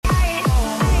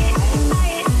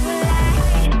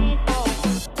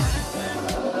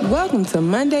Welcome to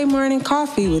Monday Morning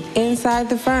Coffee with Inside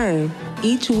the Firm.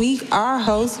 Each week, our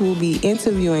hosts will be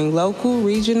interviewing local,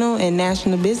 regional, and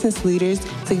national business leaders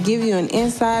to give you an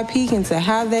inside peek into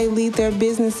how they lead their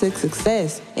business to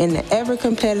success in the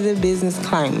ever-competitive business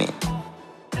climate.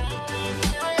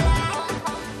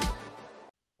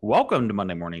 Welcome to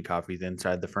Monday Morning Coffee with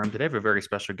Inside the Firm. Today, we have a very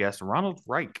special guest. Ronald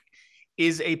Reich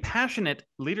is a passionate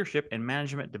leadership and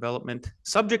management development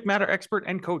subject matter expert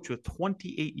and coach with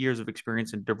 28 years of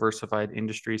experience in diversified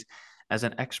industries as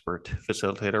an expert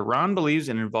facilitator. Ron believes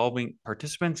in involving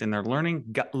participants in their learning,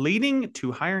 leading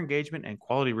to higher engagement and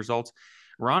quality results.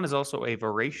 Ron is also a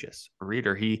voracious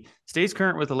reader. He stays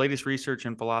current with the latest research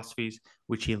and philosophies,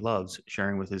 which he loves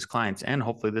sharing with his clients and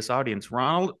hopefully this audience.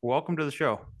 Ronald, welcome to the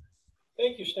show.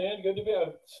 Thank you, Stan. Good to be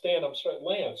on. Stan, I'm sorry,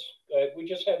 Lance. We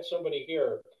just had somebody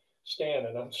here. Stan,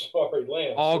 and I'm sorry,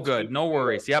 Lance. All good. No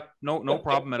worries. Yep. No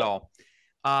problem at all.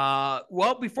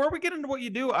 Well, before we get into what you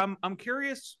do, I'm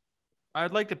curious.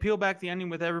 I'd like to peel back the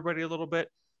onion with everybody a little bit.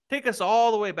 Take us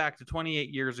all the way back to 28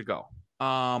 years ago.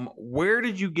 Why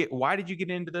did you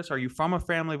get into this? Are you from a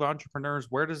family of entrepreneurs?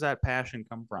 Where does that passion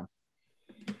come from?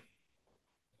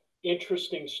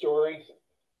 Interesting story.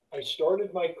 I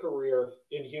started my career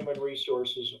in human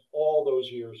resources all those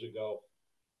years ago,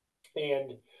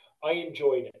 and I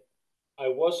enjoyed it. I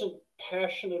wasn't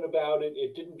passionate about it.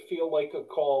 It didn't feel like a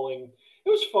calling. It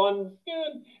was fun.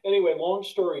 And anyway, long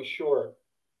story short,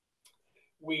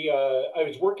 I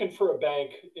was working for a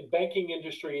bank. The banking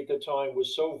industry at the time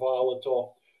was so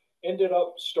volatile. Ended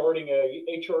up starting a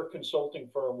HR consulting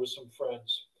firm with some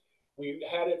friends. We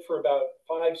had it for about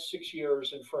 5-6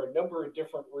 years, and for a number of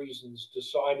different reasons,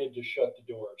 decided to shut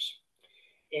the doors.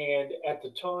 And at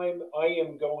the time, I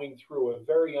am going through a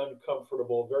very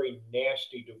uncomfortable, very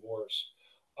nasty divorce.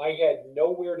 I had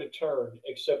nowhere to turn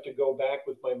except to go back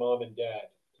with my mom and dad.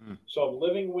 So I'm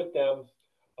living with them.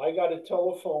 I got a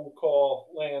telephone call,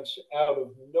 Lance, out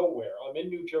of nowhere. I'm in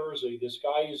New Jersey. This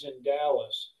guy is in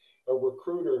Dallas, a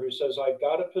recruiter who says, I've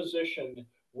got a position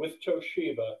with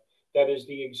Toshiba that is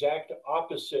the exact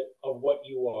opposite of what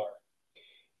you are.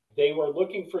 They were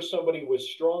looking for somebody with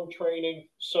strong training,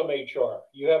 some HR.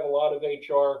 You have a lot of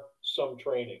HR, some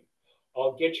training.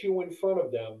 I'll get you in front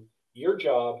of them. Your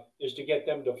job is to get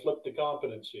them to flip the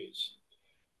competencies.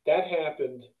 That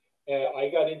happened. I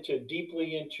got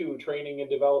deeply into training and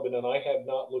development, and I have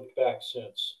not looked back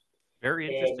since. Very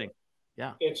interesting.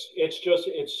 And yeah.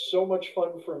 It's so much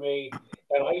fun for me.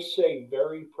 And I say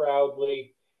very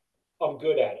proudly, I'm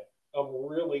good at it. I'm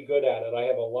really good at it. I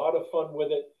have a lot of fun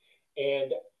with it.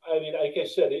 And I mean, like I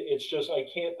said, it's just, I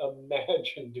can't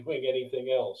imagine doing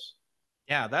anything else.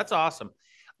 Yeah, that's awesome.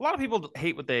 A lot of people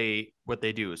hate what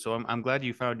they do. So I'm glad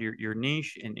you found your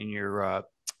niche and you're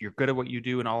good at what you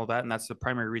do and all of that. And that's the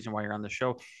primary reason why you're on the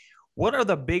show. What are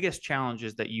the biggest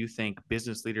challenges that you think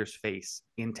business leaders face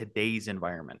in today's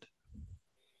environment?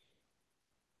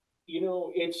 You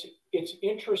know, it's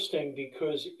interesting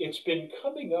because it's been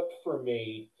coming up for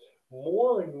me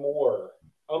more and more.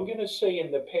 I'm going to say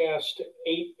in the past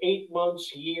eight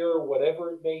months, year,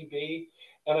 whatever it may be.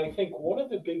 And I think one of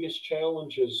the biggest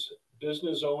challenges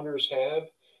business owners have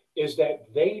is that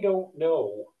they don't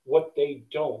know what they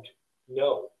don't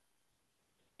know.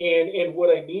 And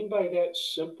what I mean by that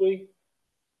simply,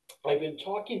 I've been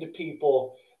talking to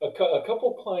people, a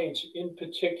couple clients in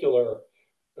particular,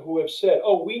 who have said,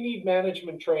 oh, we need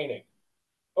management training.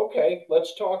 Okay,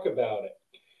 let's talk about it.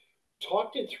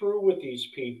 Talked it through with these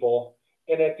people.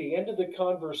 And at the end of the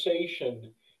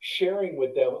conversation, sharing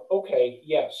with them, okay,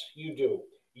 yes, you do.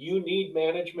 You need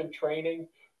management training.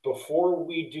 Before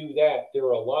we do that, there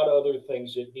are a lot of other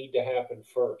things that need to happen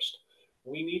first.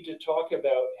 We need to talk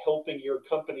about helping your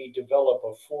company develop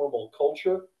a formal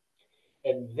culture.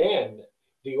 And then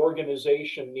the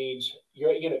organization needs,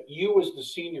 you as the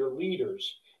senior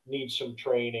leaders need some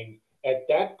training. At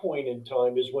that point in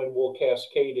time is when we'll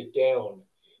cascade it down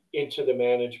into the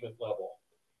management level.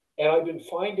 And I've been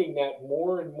finding that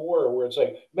more and more where it's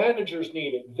like, managers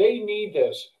need it. They need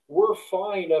this. We're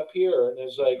fine up here. And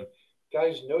it's like,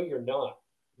 guys, no, you're not.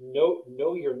 No,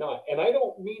 you're not. And I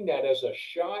don't mean that as a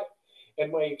shot.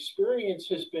 And my experience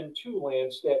has been too,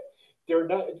 Lance, that they're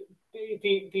not,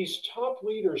 these top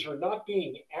leaders are not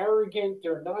being arrogant.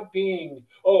 They're not being,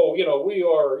 we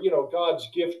are, God's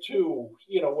gift to,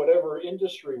 whatever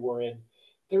industry we're in.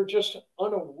 They're just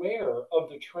unaware of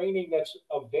the training that's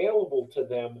available to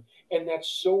them, and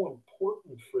that's so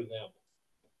important for them.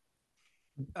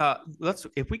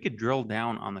 If we could drill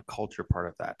down on the culture part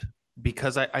of that,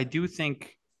 because I do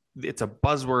think it's a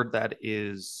buzzword that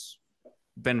is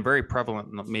been very prevalent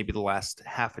in maybe the last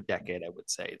half a decade. I would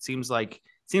say it seems like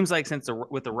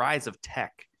with the rise of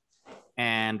tech,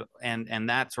 and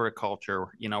that sort of culture,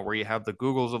 where you have the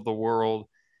Googles of the world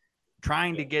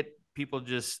trying to get people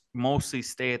just mostly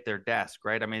stay at their desk,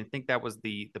 right? I mean, I think that was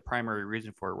the primary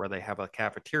reason for it, where they have a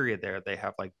cafeteria there. They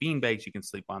have like bean bags you can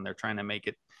sleep on. They're trying to make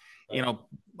it,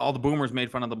 all the boomers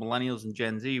made fun of the millennials and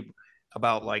Gen Z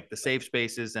about like the safe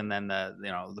spaces and then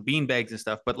the bean bags and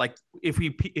stuff. But like if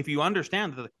you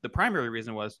understand that the primary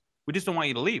reason was we just don't want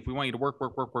you to leave. We want you to work,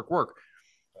 work, work, work, work.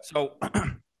 So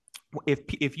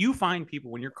if you find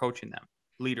people when you're coaching them,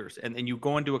 leaders, and you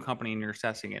go into a company and you're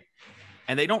assessing it,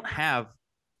 and they don't have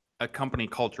a company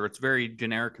culture, it's very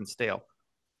generic and stale.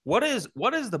 What is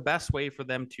the best way for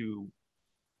them to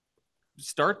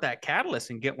start that catalyst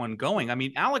and get one going? I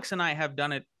mean, Alex and I have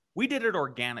done it. We did it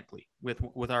organically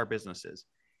with our businesses,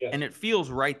 and it feels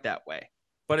right that way.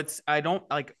 But I'm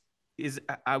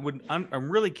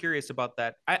really curious about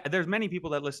that. There's many people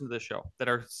that listen to this show that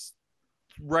are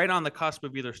right on the cusp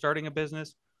of either starting a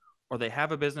business or they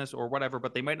have a business or whatever,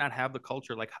 but they might not have the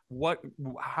culture. Like what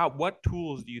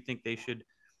tools do you think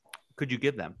could you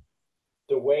give them?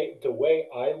 The way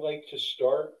I like to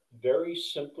start very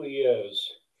simply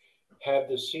is have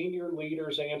the senior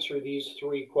leaders answer these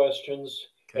three questions,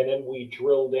 and then we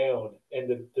drill down. And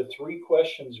the three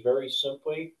questions very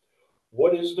simply: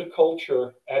 what is the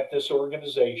culture at this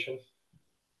organization?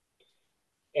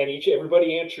 And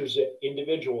everybody answers it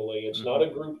individually. It's not a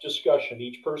group discussion,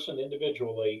 each person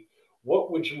individually.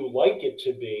 What would you like it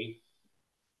to be?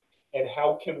 And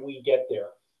how can we get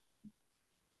there?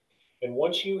 And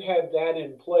once you have that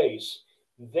in place,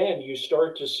 then you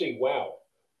start to see, wow,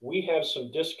 we have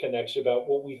some disconnects about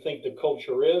what we think the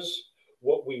culture is,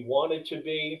 what we want it to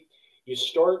be. You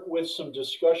start with some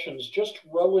discussions just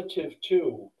relative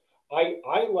to,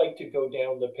 I like to go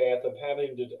down the path of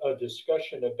having a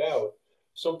discussion about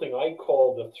something I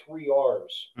call the 3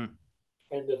 R's.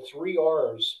 And the 3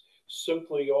 R's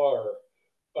simply are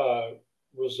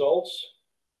results,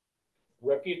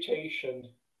 reputation,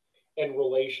 and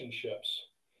relationships.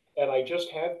 And I just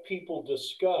have people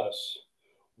discuss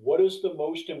what is the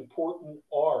most important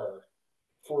R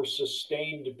for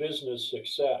sustained business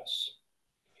success.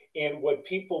 And what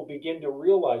people begin to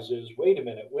realize is, wait a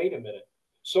minute.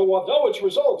 So, no, it's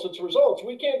results.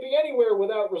 We can't be anywhere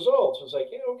without results. It's like,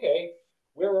 yeah, okay,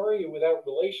 where are you without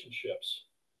relationships?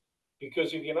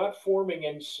 Because if you're not forming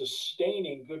and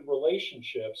sustaining good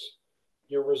relationships,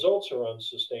 your results are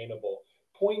unsustainable.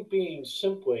 Point being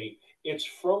simply, it's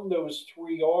from those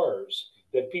 3 R's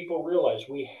that people realize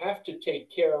we have to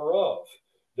take care of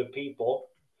the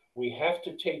people, we have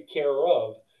to take care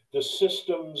of the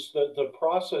systems, the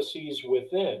processes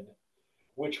within,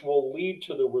 which will lead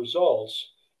to the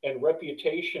results, and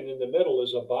reputation in the middle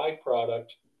is a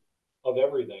byproduct of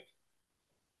everything.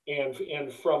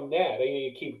 And from that, and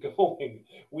you keep going,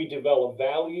 we develop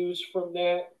values from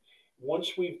that.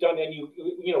 Once we've done, and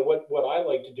what I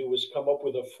like to do is come up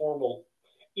with a formal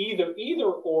either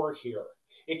or here.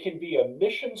 It can be a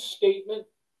mission statement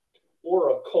or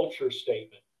a culture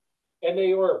statement, and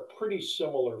they are pretty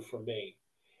similar for me.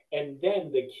 And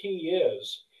then the key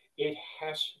is it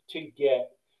has to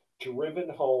get driven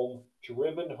home,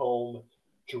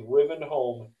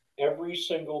 every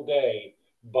single day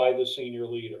by the senior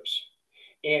leaders.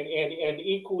 And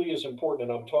equally as important,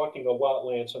 and I'm talking a lot,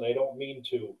 Lance, and I don't mean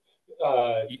to.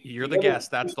 You're the guest.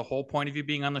 That's the whole point of you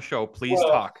being on the show. Please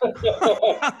talk.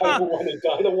 I don't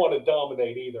want to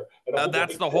dominate either.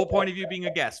 That's the whole point of you being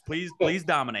a guest. Please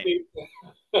dominate.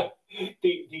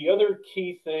 The other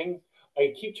key thing,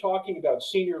 I keep talking about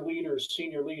senior leaders.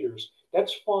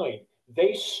 That's fine.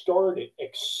 They started,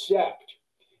 except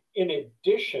in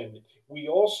addition, we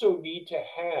also need to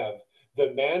have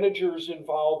the managers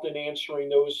involved in answering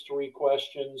those three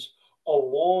questions,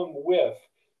 along with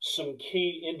some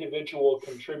key individual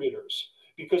contributors.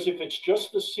 Because if it's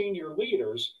just the senior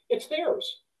leaders, it's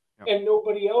theirs. Yep. And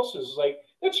nobody else's. Like,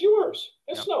 that's yours.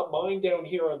 It's not mine down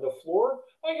here on the floor.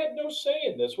 I had no say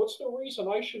in this. What's the reason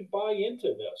I should buy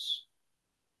into this?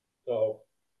 So,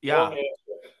 yeah,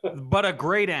 but a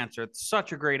great answer. It's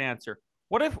such a great answer.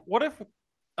 What if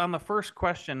on the first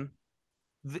question,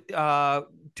 I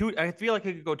feel like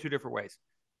it could go two different ways,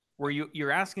 where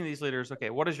you're asking these leaders, okay,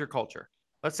 what is your culture?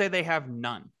 Let's say they have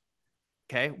none.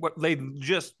 Okay.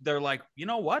 They're like, you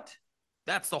know what?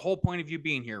 That's the whole point of you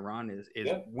being here, Ron, is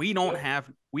we don't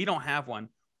have one.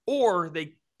 Or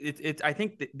I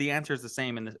think the answer is the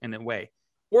same in a way.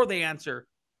 Or they answer,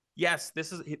 yes,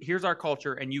 here's our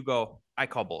culture. And you go, I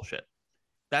call bullshit.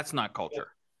 That's not culture.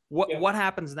 What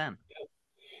happens then?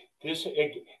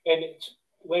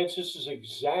 Lance, this is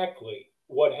exactly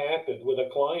what happened with a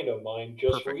client of mine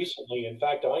just recently. In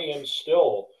fact, I am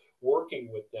still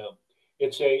working with them.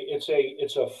 It's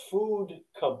a food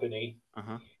company,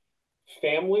 Uh-huh.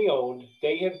 family owned.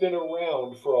 They have been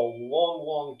around for a long,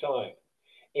 long time.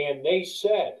 And they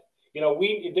said,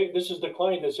 this is the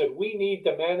client that said, we need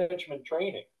the management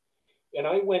training. And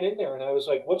I went in there and I was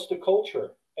like, what's the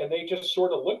culture? And they just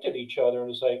sort of looked at each other and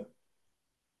was like,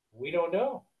 we don't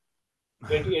know.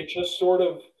 It just sort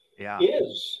of Yeah.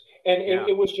 is. And Yeah.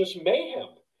 it was just mayhem.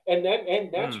 And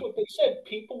that's Mm. what they said.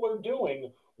 People are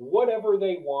doing whatever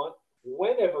they want,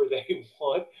 whenever they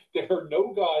want. There are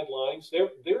no guidelines.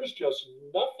 There's just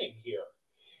nothing here.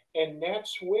 And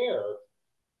that's where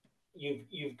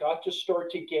you've got to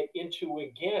start to get into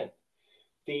again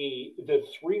the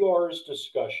three R's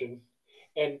discussion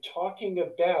and talking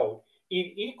about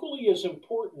it. Equally as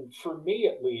important for me,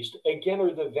 at least, again,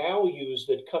 are the values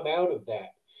that come out of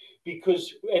that.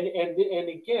 Because and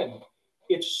again,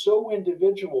 it's so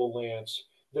individual, Lance.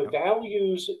 The Yep.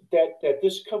 values that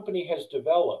this company has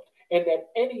developed and that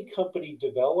any company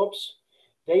develops,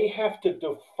 they have to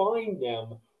define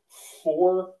them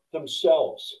for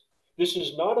themselves. This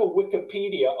is not a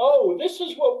Wikipedia. Oh, this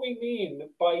is what we mean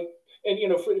by, and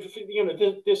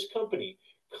this company,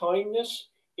 kindness,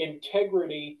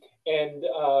 integrity, and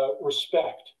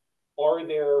respect are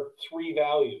their three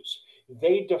values.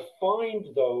 They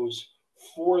defined those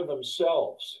for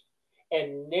themselves,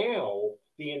 and now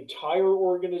the entire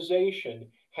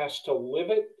organization has to live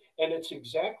it. And it's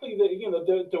exactly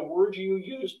the word you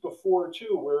used before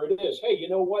too, where it is, hey, you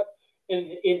know what,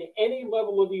 in any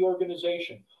level of the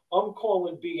organization, I'm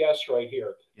calling BS right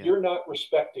here. Yeah. You're not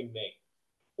respecting me,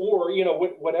 or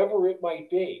whatever it might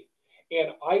be.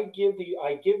 And I give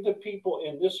the people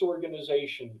in this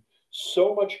organization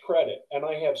so much credit, and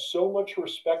I have so much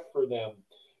respect for them,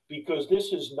 because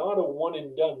this is not a one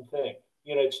and done thing.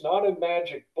 It's not a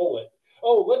magic bullet.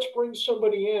 Oh, let's bring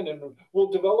somebody in and we'll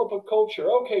develop a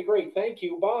culture. Okay, great, thank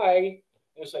you, bye.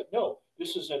 And it's like, no,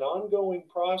 this is an ongoing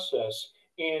process,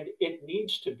 and it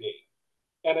needs to be.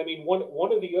 And I mean,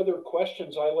 one of the other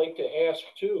questions I like to ask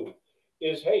too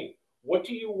is, hey, what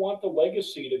do you want the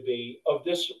legacy to be of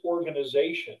this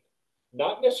organization?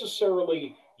 Not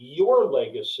necessarily your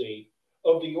legacy,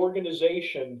 of the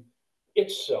organization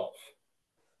itself.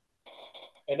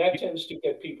 And that tends to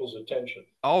get people's attention.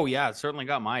 Oh yeah, it certainly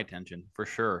got my attention for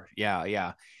sure. Yeah,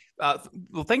 yeah.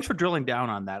 Well, thanks for drilling down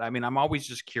on that. I mean, I'm always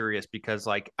just curious because,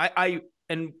 like,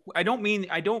 and I don't mean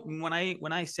I don't when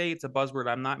I say it's a buzzword,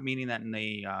 I'm not meaning that in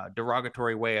a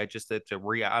derogatory way. It's a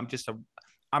real.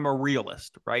 I'm a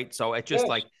realist, right? So it's just Yes,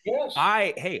 like yes,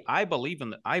 I believe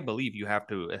you have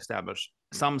to establish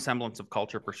some semblance of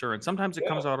culture for sure, and sometimes it yeah,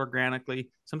 comes out organically.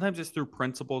 Sometimes it's through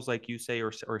principles, like you say,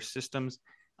 or systems.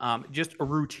 Just a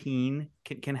routine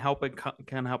can help it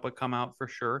come out for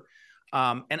sure.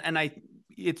 And I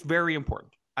it's very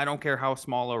important. I don't care how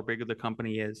small or big the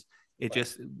company is. It right.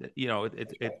 just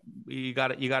you got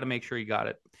to make sure you got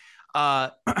it. Uh,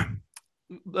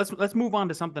 let's move on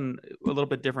to something a little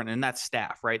bit different, and that's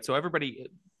staff, right? So everybody,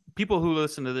 people who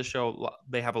listen to this show,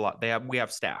 they have a lot. We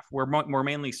have staff. We're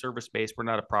mainly service based. We're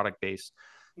not a product based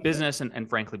Mm-hmm. business, and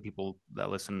frankly, people that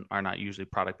listen are not usually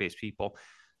product based people.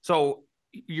 So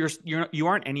you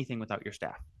aren't anything without your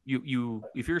staff. You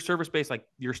if you're service based, like,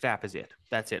 your staff is it.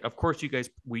 That's it. Of course,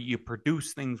 you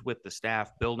produce things with the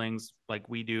staff, buildings like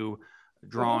we do, Mm-hmm.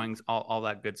 drawings, all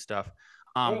that good stuff.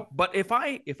 Yeah. But if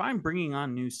I'm bringing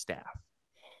on new staff,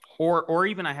 or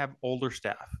even I have older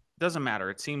staff, doesn't matter.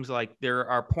 It seems like there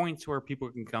are points where people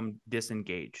can come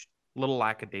disengaged, a little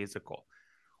lackadaisical.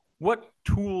 What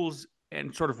tools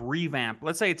and sort of revamp?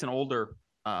 Let's say it's an older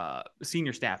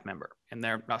senior staff member, and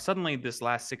they're suddenly this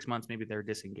last 6 months, maybe they're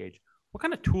disengaged. What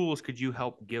kind of tools could you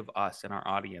help give us and our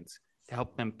audience to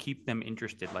help them keep them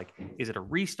interested? Like, is it a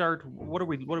restart? What are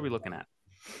we looking at?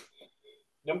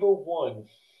 Number one,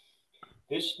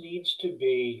 this needs to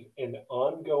be an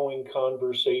ongoing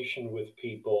conversation with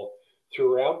people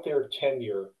throughout their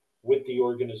tenure with the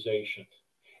organization.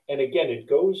 And again, it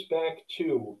goes back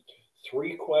to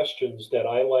three questions that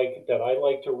I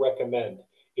like to recommend.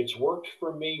 It's worked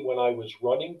for me when I was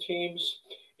running teams.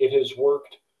 It has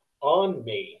worked on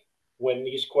me when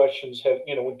these questions have,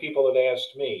 when people have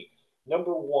asked me.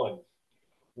 Number one,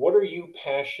 what are you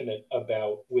passionate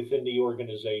about within the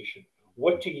organization?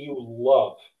 What do you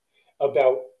love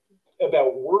about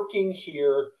working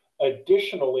here?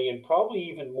 Additionally, and probably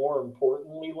even more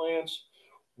importantly, Lance,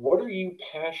 what are you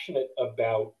passionate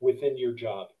about within your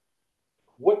job?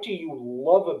 What do you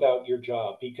love about your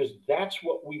job? Because that's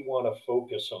what we want to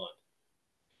focus on.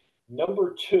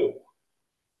 Number two,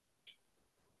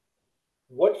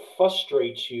 what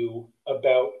frustrates you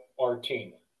about our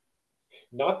team?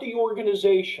 Not the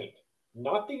organization,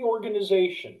 not the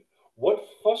organization. What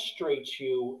frustrates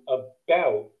you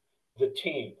about the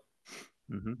team?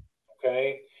 Mm-hmm.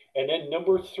 Okay. And then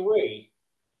number three,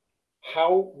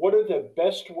 what are the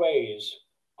best ways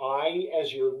I,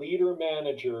 as your leader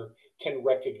manager, can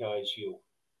recognize you?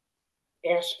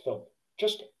 Ask them.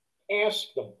 Just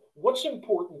ask them. What's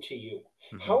important to you?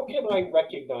 Mm-hmm. How can I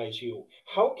recognize you?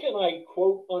 How can I,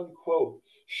 quote unquote,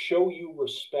 show you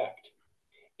respect?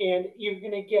 And you're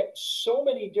going to get so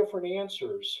many different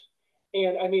answers.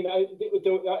 And I mean, I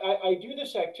do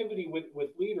this activity with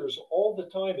leaders all the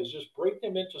time, is just break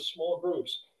them into small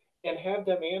groups and have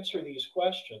them answer these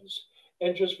questions.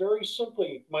 And just very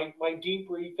simply, my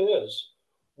debrief is,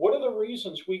 what are the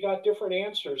reasons we got different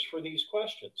answers for these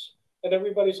questions? And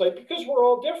everybody's like, because we're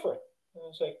all different. And I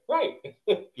was like, right,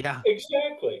 Yeah.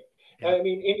 exactly. Yeah. I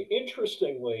mean,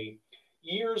 interestingly,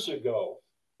 years ago,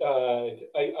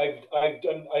 I've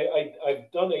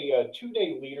done a 2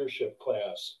 day leadership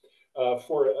class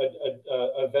for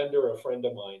a vendor, a friend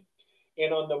of mine,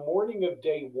 and on the morning of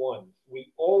day one,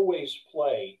 we always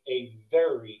play a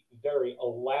very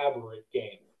elaborate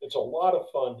game. It's a lot of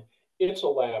fun. It's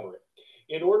elaborate.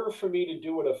 In order for me to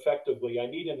do it effectively, I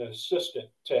need an assistant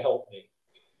to help me.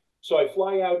 So I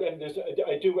fly out, and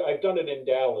I've done it in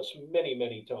Dallas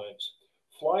many times.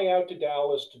 Fly out to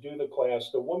Dallas to do the class.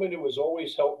 The woman who has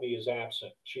always helped me is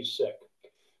absent. She's sick.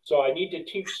 So I need to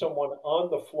teach someone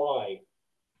on the fly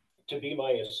to be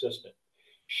my assistant.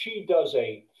 She does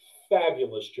a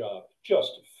fabulous job,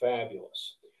 just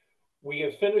fabulous. We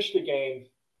have finished the game,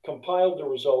 compiled the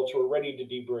results, we're ready to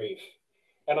debrief.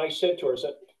 And I said to her, I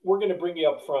said, we're going to bring you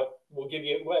up front.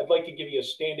 I'd like to give you a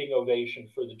standing ovation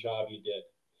for the job you did.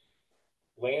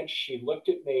 Lance, she looked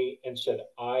at me and said,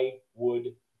 I would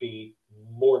be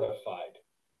mortified.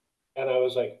 And I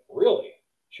was like, really?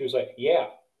 She was like, yeah,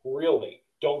 really.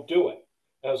 Don't do it.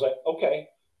 And I was like, okay,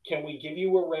 can we give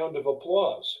you a round of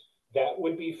applause? That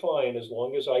would be fine as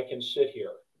long as I can sit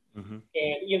here. Mm-hmm.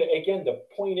 And, again, the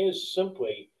point is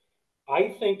simply,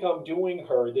 I think I'm doing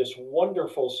her this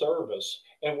wonderful service.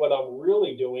 And what I'm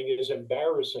really doing is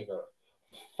embarrassing her.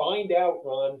 Find out,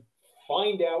 Ron,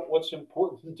 find out what's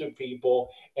important to people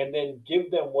and then give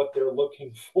them what they're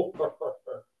looking for.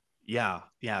 Yeah,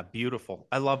 yeah, beautiful.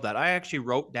 I love that. I actually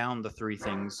wrote down the three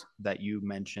things that you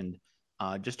mentioned.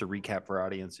 Just to recap for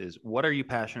audiences, what are you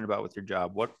passionate about with your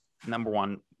job? What number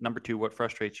one, number two, what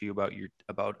frustrates you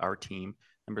about our team?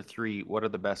 Number three, what are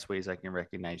the best ways I can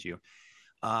recognize you?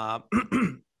 Uh,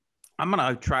 I'm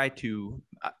gonna try to.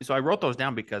 So I wrote those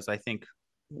down because I think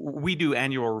we do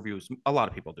annual reviews. A lot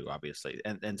of people do, obviously,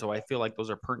 and so I feel like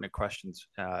those are pertinent questions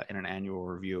in an annual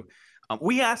review.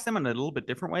 We asked them in a little bit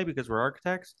different way because we're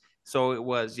architects. So it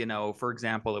was, for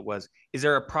example, it was, is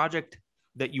there a project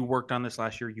that you worked on this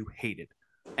last year you hated?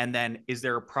 And then is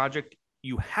there a project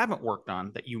you haven't worked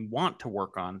on that you want to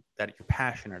work on that you're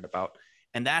passionate about?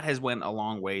 And that has went a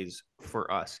long ways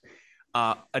for us.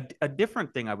 A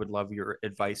different thing I would love your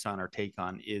advice on or take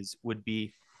on would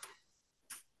be,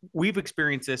 we've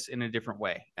experienced this in a different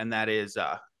way, and that is,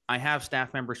 I have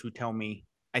staff members who tell me,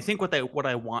 I think what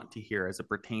I want to hear as it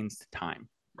pertains to time,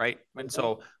 right? And Mhm.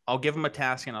 so I'll give them a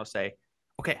task and I'll say,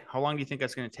 okay, how long do you think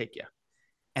that's going to take you?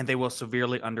 And they will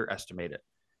severely underestimate it.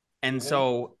 And Mhm.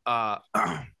 so,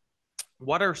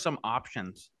 what are some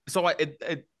options? So,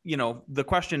 the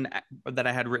question that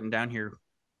I had written down here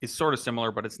is sort of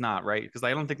similar, but it's not, right? Because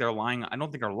I don't think they're lying. I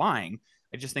don't think they're lying.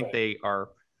 I just think Right. they are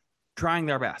trying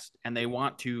their best and they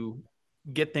want to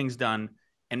get things done,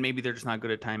 and maybe they're just not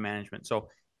good at time management. So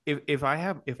if I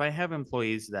have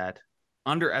employees that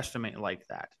underestimate like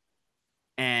that,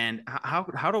 and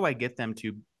how do I get them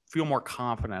to feel more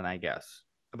confident, I guess,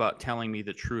 about telling me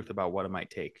the truth about what it might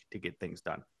take to get things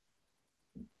done?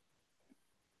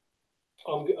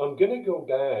 I'm going to go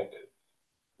back,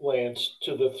 Lance,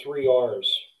 to the three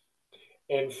R's.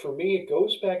 And for me, it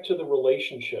goes back to the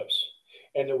relationships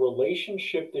and the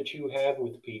relationship that you have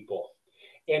with people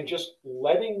and just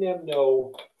letting them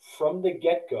know from the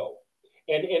get go.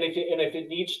 And if it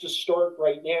needs to start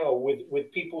right now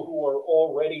with people who are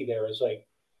already there, is like,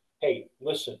 hey,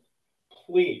 listen,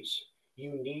 please,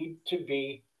 you need to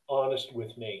be honest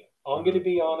with me. I'm going Mm-hmm. to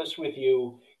be honest with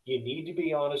you. You need to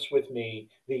be honest with me.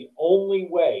 The only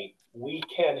way we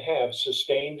can have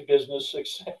sustained business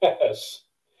success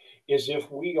is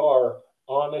if we are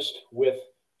honest with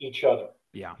each other.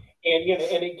 Yeah.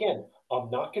 And again, I'm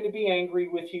not going to be angry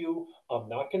with you. I'm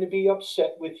not going to be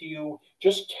upset with you.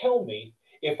 Just tell me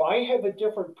if I have a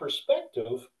different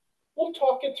perspective. We'll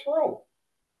talk it through.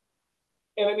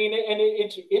 And I mean, and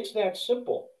it's that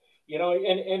simple,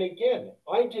 and again,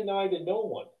 I deny to no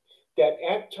one that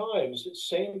at times,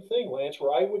 same thing, Lance,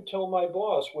 where I would tell my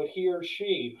boss what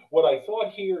I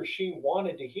thought he or she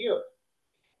wanted to hear.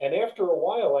 And after a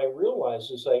while, I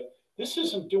realized is like, this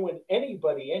isn't doing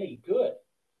anybody any good,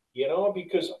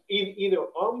 because either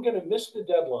I'm going to miss the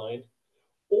deadline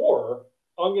or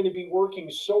I'm going to be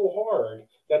working so hard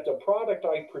that the product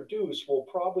I produce will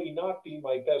probably not be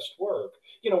my best work,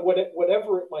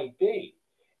 whatever it might be.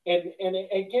 And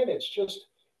again, it's just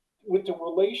with the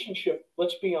relationship,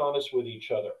 let's be honest with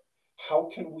each other. How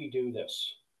can we do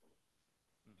this?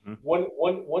 Mm-hmm.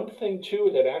 One thing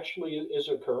too that actually is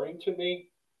occurring to me,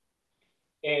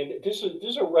 and this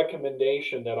is a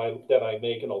recommendation that I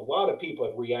make, and a lot of people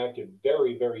have reacted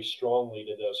very, very strongly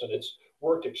to this, and it's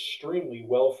worked extremely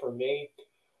well for me.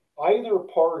 Either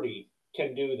party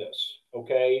can do this.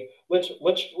 Okay, let's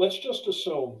just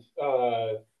assume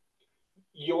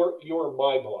you're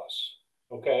my boss.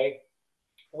 Okay,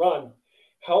 Ron,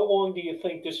 how long do you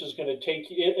think this is going to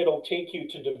take? It'll take you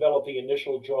to develop the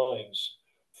initial drawings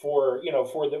for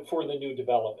the new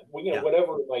development. Yeah.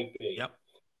 Whatever it might be. Yep.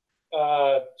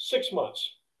 6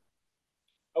 months.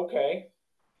 Okay,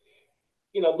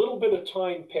 a little bit of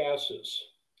time passes.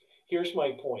 Here's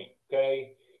my point.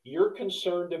 Okay, you're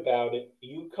concerned about it.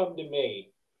 You come to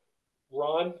me,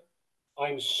 Ron.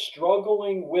 I'm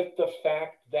struggling with the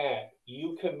fact that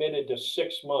you committed to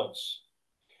 6 months.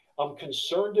 I'm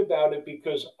concerned about it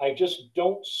because I just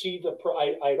don't see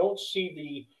I don't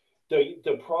see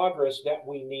the progress that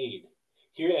we need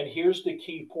here. And here's the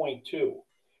key point too.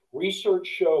 Research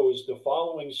shows the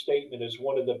following statement is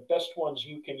one of the best ones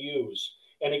you can use.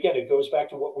 And again, it goes back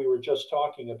to what we were just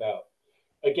talking about.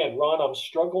 Again, Ron, I'm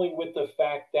struggling with the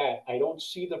fact that I don't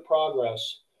see the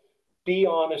progress. Be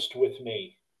honest with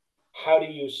me. How do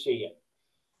you see it?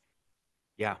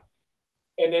 Yeah.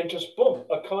 And then just boom,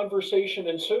 a conversation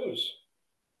ensues.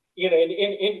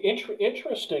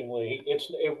 Interestingly,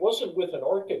 it wasn't with an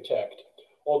architect,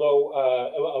 although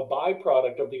a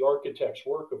byproduct of the architect's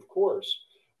work, of course.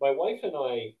 My wife and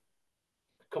I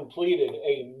completed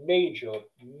a major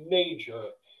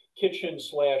kitchen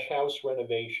slash house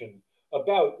renovation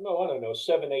about, no, I don't know,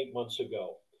 7, 8 months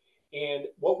ago. And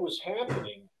what was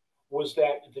happening was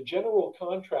that the general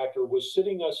contractor was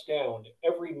sitting us down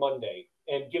every Monday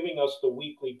and giving us the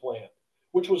weekly plan,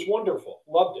 which was wonderful.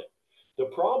 Loved it. The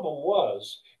problem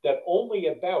was that only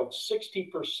about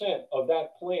 60% of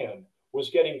that plan was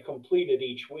getting completed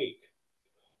each week.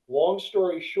 Long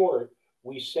story short,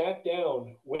 we sat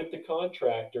down with the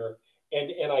contractor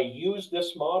and I used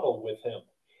this model with him.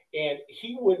 And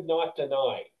he would not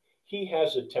deny he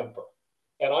has a temper.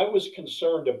 And I was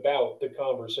concerned about the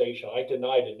conversation. I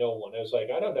denied to no one. I was like,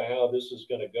 I don't know how this is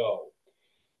going to go.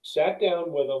 Sat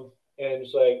down with him and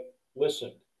was like,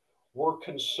 listen, we're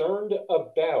concerned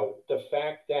about the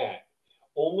fact that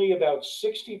only about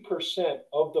 60%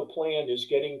 of the plan is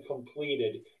getting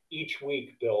completed each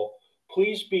week, Bill.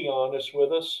 Please be honest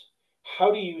with us.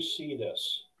 How do you see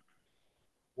this?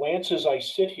 Lance, as I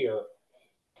sit here,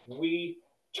 we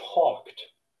talked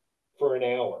for an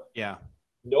hour. Yeah.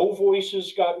 No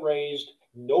voices got raised.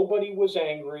 Nobody was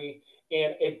angry.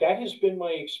 And that has been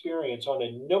my experience on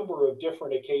a number of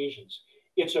different occasions.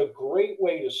 It's a great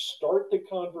way to start the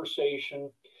conversation.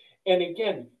 And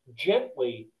again,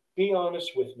 gently be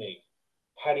honest with me.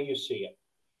 How do you see it?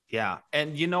 Yeah.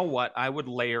 And you know what? I would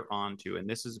layer on to, and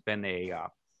this has been a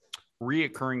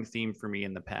reoccurring theme for me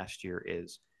in the past year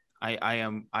is I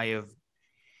have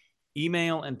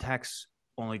email and text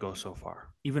only go so far,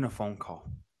 even a phone call.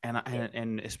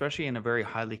 And especially in a very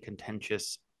highly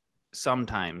contentious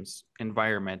sometimes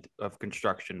environment of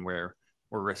construction where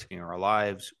we're risking our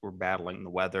lives, we're battling the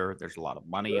weather, there's a lot of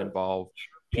money Sure. involved.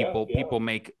 Yeah, People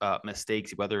make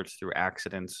mistakes, whether it's through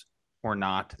accidents or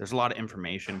not. There's a lot of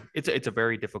information. It's a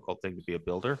very difficult thing to be a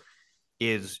builder.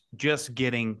 Is just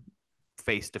getting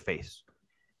face to face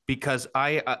because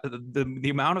the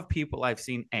amount of people I've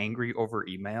seen angry over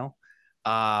email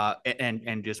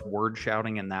and just word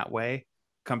shouting in that way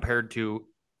compared to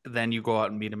then you go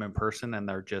out and meet them in person and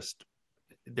they're just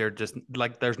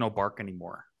like there's no bark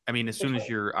anymore. I mean, as soon as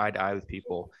you're eye to eye with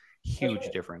people, huge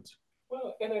difference.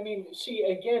 Well, and I mean, see,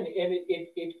 again, and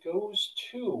it goes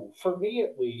to, for me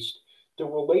at least, the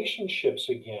relationships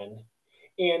again,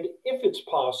 and if it's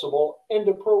possible and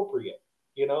appropriate,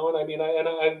 and I mean,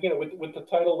 with the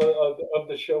title of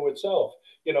the show itself,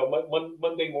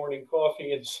 Monday morning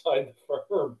coffee inside the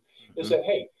firm is Mm-hmm. that,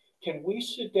 hey, can we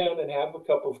sit down and have a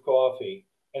cup of coffee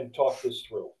and talk this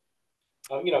through?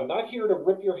 I'm not here to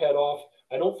rip your head off.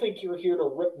 I don't think you're here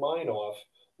to rip mine off.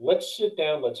 Let's sit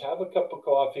down. Let's have a cup of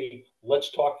coffee.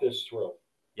 Let's talk this through.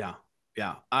 Yeah.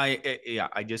 Yeah,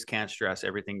 I just can't stress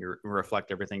everything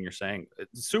reflect everything you're saying.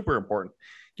 It's super important.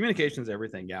 Communication is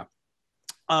everything. Yeah.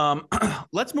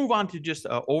 Let's move on to just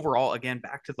overall again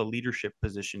back to the leadership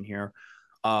position here.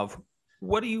 Of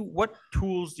what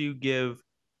tools do you give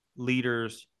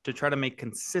leaders to try to make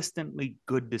consistently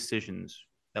good decisions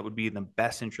that would be in the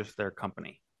best interest of their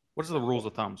company? What are the rules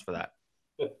of thumbs for that?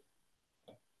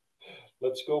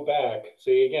 Let's go back.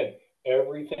 See again,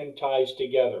 everything ties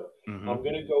together. I'm Mm-hmm.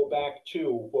 going to go back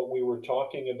to what we were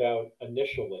talking about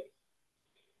initially.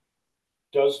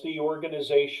 Does the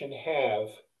organization have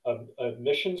a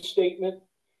mission statement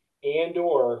and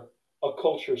or a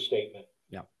culture statement?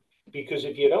 Yeah. Because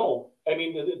if you don't, I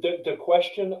mean, the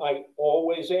question I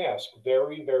always ask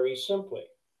very, very simply,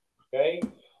 okay?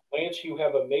 Lance, you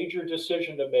have a major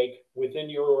decision to make within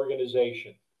your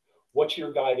organization. What's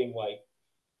your guiding light?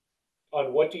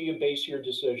 On what do you base your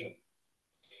decision?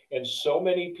 And so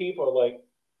many people are like,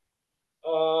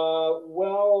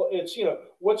 well, it's,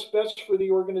 what's best for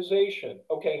the organization?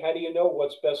 Okay, how do you know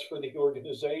what's best for the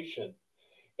organization?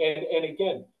 And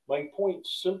again, my point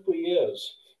simply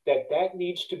is that that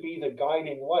needs to be the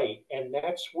guiding light. And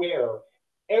that's where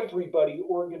everybody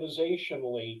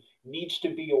organizationally needs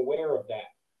to be aware of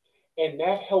that. And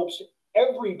that helps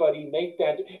everybody make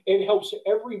that, it helps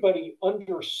everybody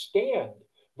understand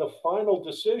the final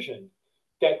decision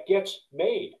that gets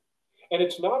made. And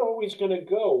it's not always going to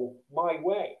go my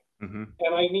way. Mm-hmm.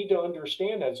 And I need to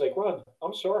understand that. It's like, Ron,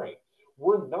 I'm sorry,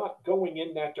 we're not going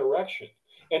in that direction.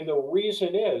 And the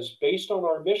reason is based on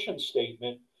our mission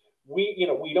statement,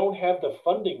 we don't have the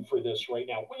funding for this right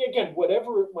now. Again,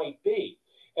 whatever it might be,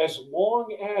 as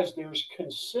long as there's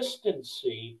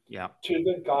consistency Yeah. to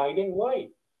the guiding light.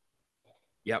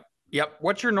 Yep. Yep.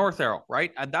 What's your north arrow,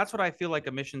 right? And that's what I feel like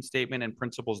a mission statement and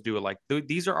principles do. Like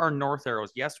these are our north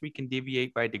arrows. Yes, we can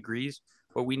deviate by degrees,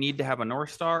 but we need to have a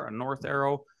north star, a north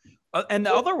arrow. And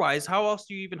Yep. otherwise, how else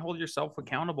do you even hold yourself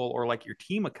accountable or like your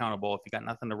team accountable if you got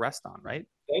nothing to rest on, right?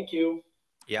 Thank you.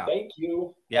 Yeah. Thank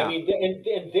you. I Yeah.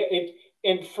 mean,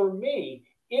 and for me,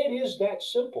 it is that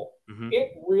simple. Mm-hmm.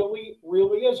 It really,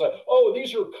 really is. Like, oh,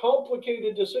 these are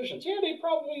complicated decisions. Yeah, they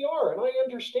probably are, and I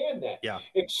understand that. Yeah.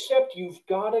 Except you've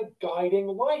got a guiding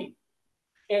light,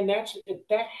 and that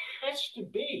has to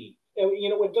be.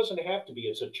 It doesn't have to be.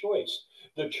 It's a choice.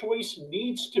 The choice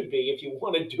needs to be if you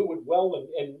want to do it well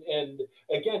and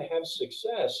again have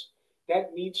success.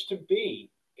 That needs to be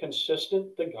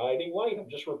consistent. The guiding light. I'm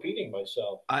just repeating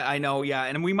myself. I know, yeah,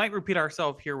 and we might repeat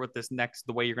ourselves here with this next,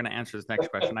 the way you're going to answer this next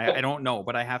question. I don't know,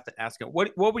 but I have to ask it.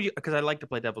 What would you? Because I like to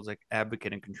play devil's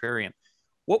advocate and contrarian.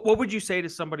 What would you say to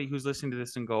somebody who's listening to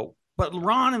this and go, but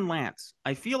Ron and Lance,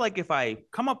 I feel like if I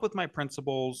come up with my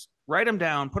principles, write them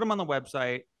down, put them on the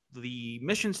website, the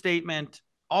mission statement,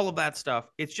 all of that stuff,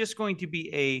 it's just going to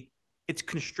be it's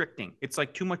constricting. It's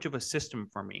like too much of a system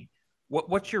for me.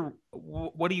 What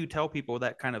do you tell people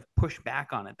that kind of push back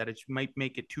on it, that it might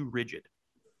make it too rigid?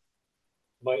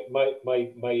 My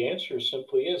answer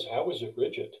simply is, how is it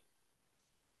rigid?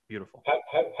 Beautiful.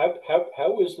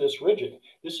 How is this rigid?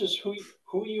 This is who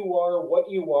you are,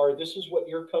 what you are. This is what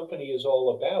your company is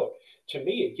all about. To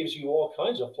me, it gives you all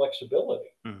kinds of flexibility.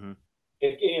 Mm-hmm.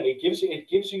 It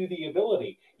gives you the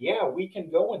ability. Yeah, we can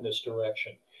go in this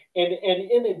direction. And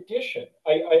in addition,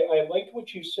 I liked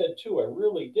what you said too. I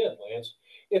really did, Lance.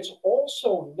 It's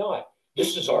also not,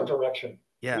 this is our direction.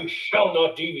 Yeah. We shall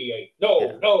not deviate. Yeah.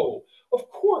 No, no. Of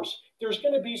course, there's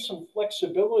going to be some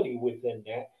flexibility within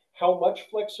that. How much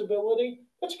flexibility?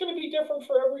 That's going to be different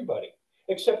for everybody.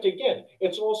 Except again,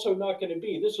 it's also not going to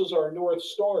be, this is our North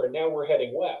Star and now we're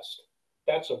heading west.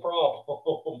 That's a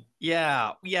problem.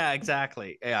 Yeah, yeah,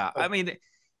 exactly. Yeah, I mean,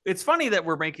 it's funny that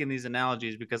we're making these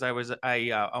analogies because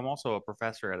I'm also a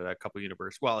professor at a couple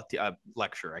universities. Well, a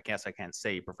lecturer. I guess I can't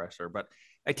say professor, but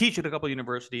I teach at a couple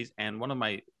universities, and one of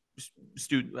my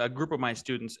a group of my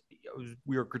students,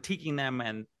 we were critiquing them,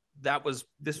 and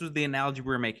this was the analogy we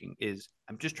were making. Is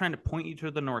I'm just trying to point you to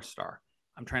the North Star.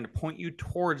 I'm trying to point you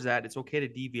towards that. It's okay to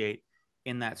deviate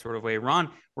in that sort of way.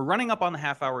 Ron, we're running up on the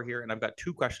half hour here, and I've got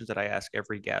two questions that I ask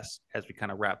every guest as we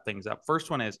kind of wrap things up. First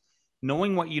one is,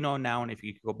 knowing what you know now, and if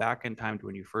you could go back in time to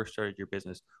when you first started your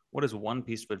business, what is one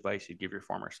piece of advice you'd give your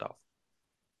former self?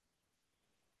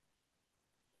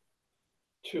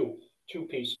 Two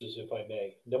pieces, if I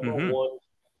may. Number Mm-hmm. one,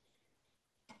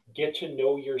 get to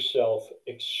know yourself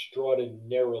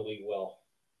extraordinarily well.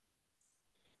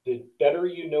 The better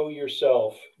you know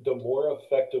yourself, the more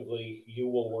effectively you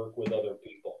will work with other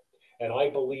people. And I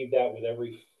believe that with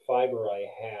every fiber I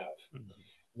have.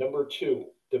 Mm-hmm. Number two,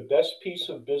 the best piece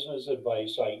of business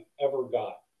advice I ever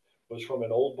got was from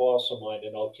an old boss of mine,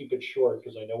 and I'll keep it short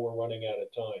because I know we're running out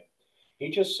of time. He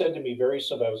just said to me very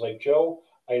simple. I was like, Joe,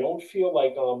 I don't feel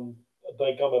like I'm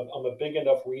a big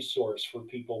enough resource for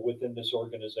people within this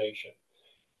organization.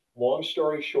 Long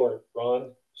story short,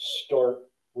 Ron, start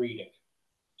reading.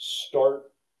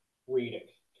 Start reading.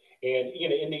 And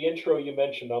in the intro, you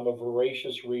mentioned I'm a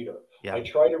voracious reader. Yeah. I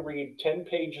try to read 10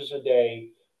 pages a day,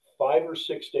 5 or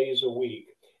 6 days a week.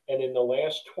 And in the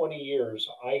last 20 years,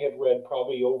 I have read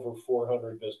probably over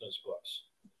 400 business books.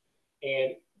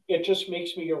 And it just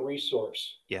makes me a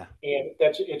resource. Yeah. And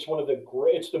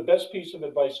it's the best piece of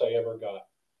advice I ever got.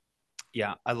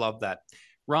 Yeah, I love that.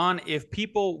 Ron, if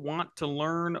people want to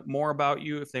learn more about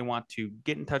you, if they want to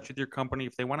get in touch with your company,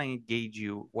 if they want to engage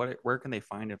you, where can they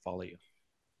find and follow you?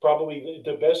 Probably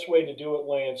the best way to do it,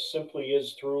 Lance, simply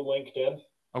is through LinkedIn.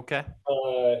 Okay.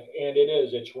 And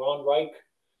it's Ron Reich,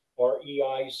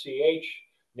 REICH,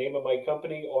 name of my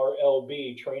company,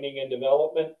 RLB, Training and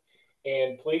Development.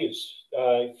 And please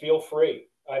feel free.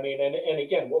 I mean, and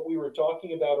again, what we were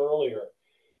talking about earlier,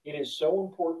 it is so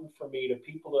important for me to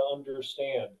people to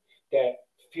understand that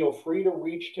feel free to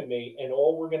reach to me, and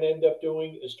all we're going to end up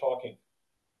doing is talking.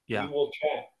 Yeah. We will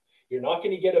chat. You're not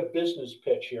going to get a business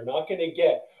pitch. You're not going to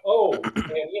get, oh, and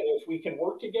if we can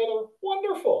work together,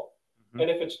 wonderful. Mhm. And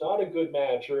if it's not a good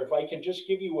match, or if I can just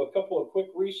give you a couple of quick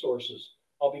resources,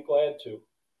 I'll be glad to.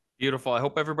 Beautiful. I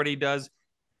hope everybody does.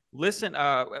 Listen,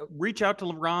 reach out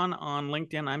to Ron on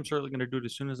LinkedIn. I'm certainly going to do it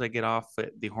as soon as I get off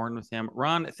the horn with him.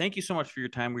 Ron, thank you so much for your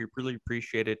time. We really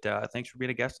appreciate it. Thanks for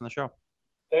being a guest on the show.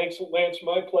 Thanks, Lance.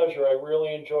 My pleasure. I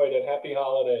really enjoyed it. Happy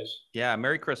holidays. Yeah,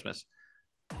 Merry Christmas.